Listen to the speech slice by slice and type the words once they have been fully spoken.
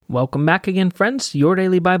Welcome back again, friends, to Your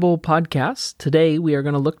Daily Bible Podcast. Today we are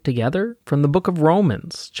going to look together from the book of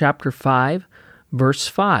Romans, chapter 5, verse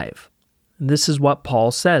 5. This is what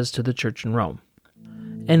Paul says to the church in Rome.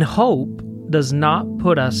 And hope does not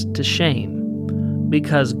put us to shame,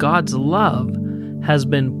 because God's love has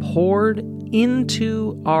been poured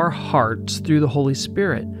into our hearts through the Holy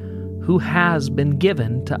Spirit, who has been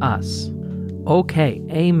given to us. Okay,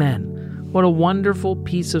 amen. What a wonderful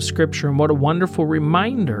piece of scripture and what a wonderful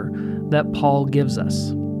reminder that Paul gives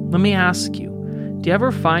us. Let me ask you, do you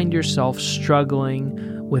ever find yourself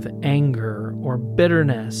struggling with anger or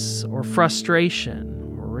bitterness or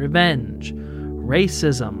frustration or revenge,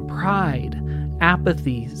 racism, pride,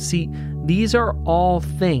 apathy? See, these are all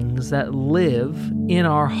things that live in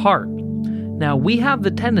our heart. Now, we have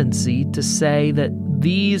the tendency to say that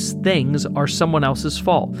these things are someone else's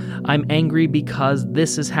fault. I'm angry because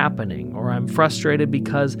this is happening, or I'm frustrated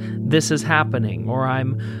because this is happening, or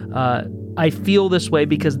I feel this way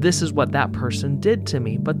because this is what that person did to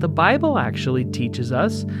me. But the Bible actually teaches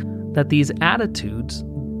us that these attitudes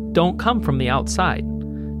don't come from the outside.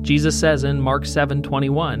 Jesus says in Mark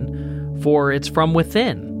 7:21, "For it's from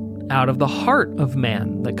within, out of the heart of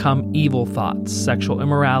man, that come evil thoughts, sexual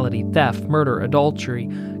immorality, theft, murder, adultery,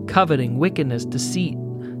 coveting, wickedness, deceit,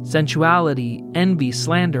 sensuality, envy,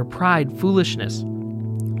 slander, pride, foolishness.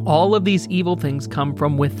 All of these evil things come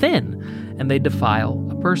from within, and they defile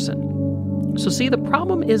a person." So see, the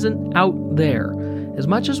problem isn't out there. As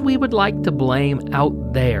much as we would like to blame out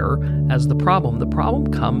there as the problem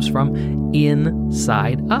comes from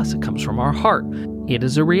inside us. It comes from our heart. It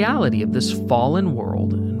is a reality of this fallen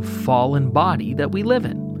world and fallen body that we live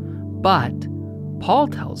in. But Paul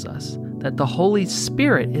tells us that the Holy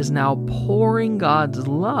Spirit is now pouring God's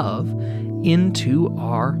love into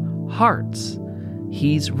our hearts.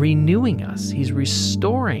 He's renewing us. He's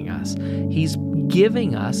restoring us. He's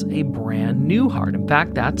giving us a brand new heart. In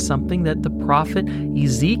fact, that's something that the prophet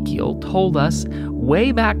Ezekiel told us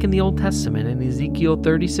way back in the Old Testament in Ezekiel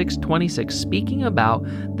 36:26, speaking about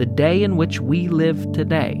the day in which we live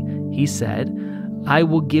today. He said, "I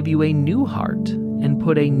will give you a new heart and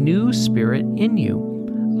put a new spirit in you.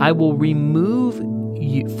 I will remove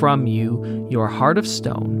from you your heart of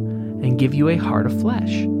stone and give you a heart of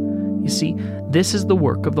flesh." You see, this is the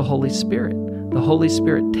work of the Holy Spirit. The Holy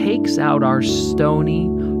Spirit takes out our stony,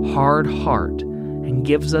 hard heart and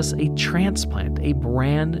gives us a transplant, a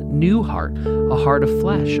brand new heart, a heart of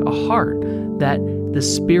flesh, a heart that the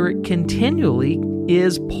Spirit continually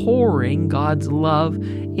is pouring God's love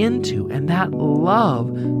into. And that love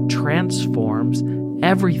transforms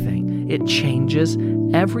everything. It changes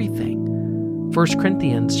everything. 1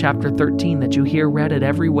 Corinthians chapter 13 that you hear read at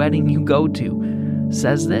every wedding you go to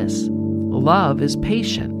says this: love is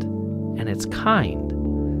patient and it's kind.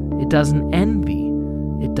 It doesn't envy.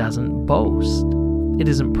 It doesn't boast. It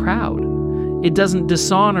isn't proud. It doesn't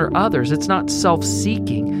dishonor others. It's not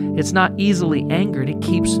self-seeking. It's not easily angered. It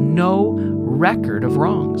keeps no record of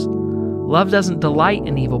wrongs. Love doesn't delight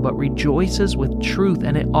in evil, but rejoices with truth,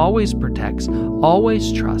 and it always protects,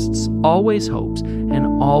 always trusts, always hopes, and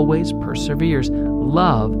always perseveres.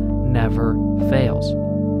 Love never fails.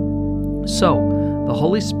 So, the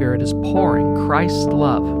Holy Spirit is pouring Christ's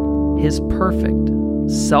love, His perfect,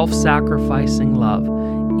 self-sacrificing love,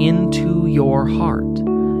 into your heart,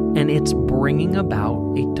 and it's bringing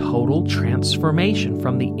about a total transformation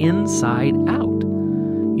from the inside out.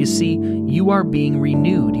 You see, you are being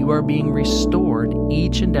renewed, you are being restored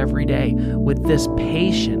each and every day with this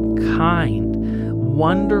patient, kind,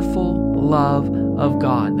 wonderful love of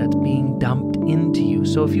God that's being dumped into you.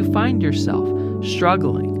 So if you find yourself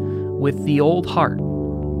struggling with the old heart,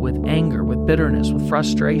 with anger, with bitterness, with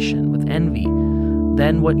frustration, with envy,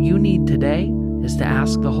 then what you need today is to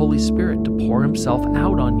ask the Holy Spirit to pour Himself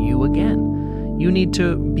out on you again. You need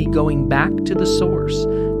to be going back to the source,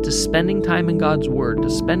 to spending time in God's Word, to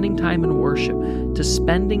spending time in worship, to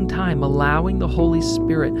spending time allowing the Holy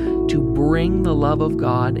Spirit to bring the love of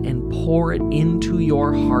God and pour it into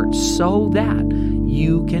your heart so that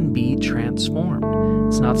you can be transformed.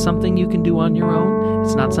 It's not something you can do on your own.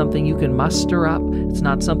 It's not something you can muster up. It's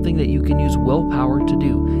not something that you can use willpower to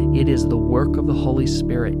do. It is the work of the Holy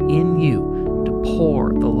Spirit in you to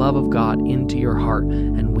pour the love of God into your heart,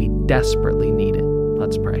 and we desperately need it.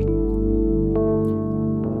 Let's pray.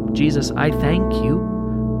 Jesus, I thank you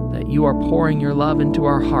that you are pouring your love into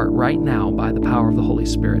our heart right now by the power of the Holy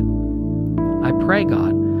Spirit. I pray,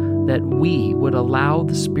 God, that we would allow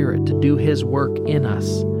the Spirit to do His work in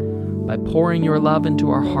us. By pouring your love into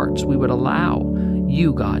our hearts, we would allow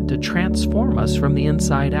you, God, to transform us from the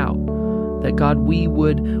inside out. That, God, we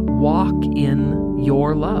would walk in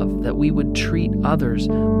your love, that we would treat others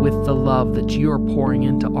with the love that you are pouring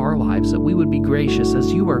into our lives, that we would be gracious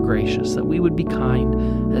as you are gracious, that we would be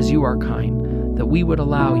kind as you are kind, that we would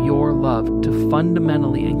allow your love to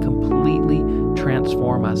fundamentally and completely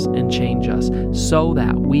transform us and change us so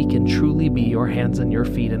that we can truly be your hands and your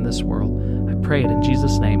feet in this world. I pray it in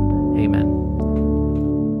Jesus' name. Amen.